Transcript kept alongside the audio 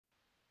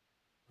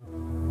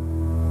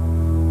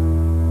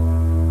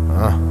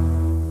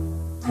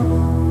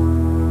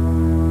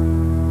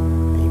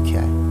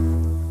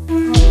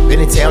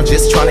around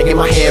just trying to get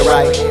my hair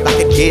right.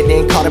 Like a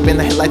getting caught up in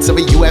the headlights of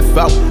a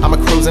UFO. I'm a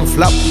cruising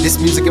flow, this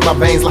music in my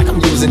veins like I'm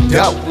using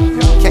dope.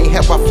 Can't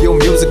help I feel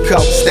musical,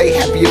 stay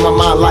happy in my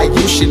mind like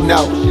you should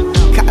know.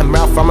 Cutting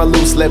mouth from my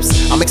loose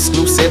lips, I'm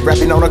exclusive,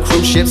 rapping on a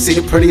cruise ship. See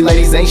the pretty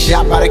ladies ain't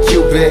shot by the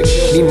Cupid.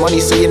 Need money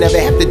so you never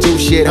have to do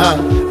shit, huh?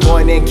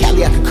 Going in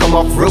Cali, I could come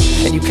off roof,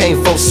 and you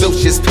came full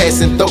suits, just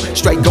passing through.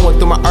 Straight going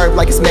through my herb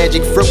like it's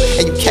magic fruit.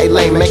 Enyukay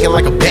lane making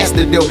like a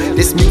bastard do.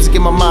 This music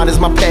in my mind is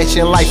my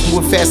passion. Life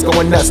moving fast,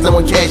 going nuts, no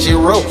one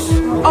catching ropes.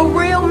 A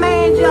real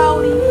man,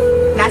 Jody,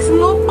 not some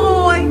little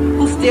boy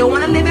who still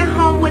wanna live at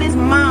home with his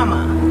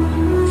mama.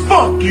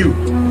 Fuck you!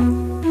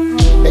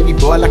 Baby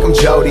boy like I'm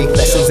Jody,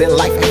 lessons in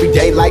life every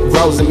day like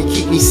Rose. And me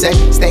keep me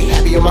safe, stay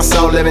happy on my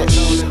soul limit.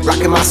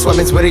 Rocking my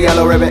swimmings with a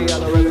yellow ribbon.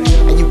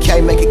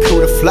 Enyukay make it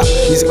cool to flow.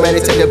 Music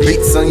meditate the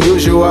beats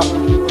unusual.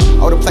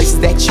 All the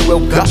places that you will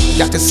go.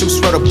 Dr. Seuss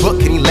wrote a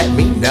book, can he let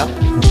me know?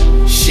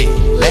 Shit,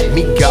 let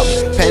me go.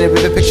 Paint a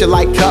vivid picture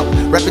like Cup.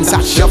 Reppin'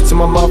 top shelf to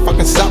my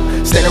motherfucking self.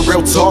 Standing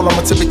real tall on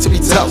my tippy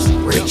toes.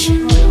 Reach.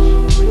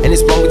 And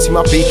it's blowing between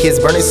my beacons,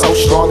 burning so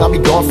strong, I'll be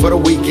gone for the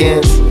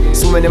weekends.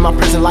 Swimming in my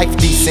present life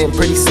decent,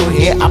 pretty soon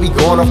here I'll be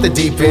going off the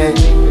deep end.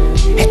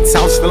 Head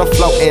sounds feeling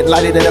floating,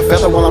 lighter than a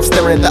feather while I'm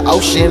staring at the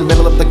ocean.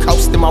 Middle of the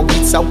coast and my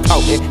weed so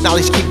potent.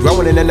 Knowledge keep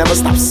growing and I never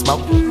stop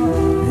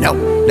smoking. No,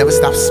 never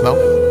stop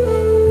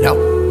smoking.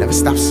 No, never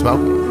stop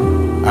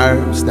smoking.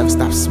 Herbs never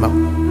stop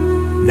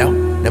smoking. No,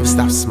 never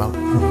stop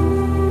smoking.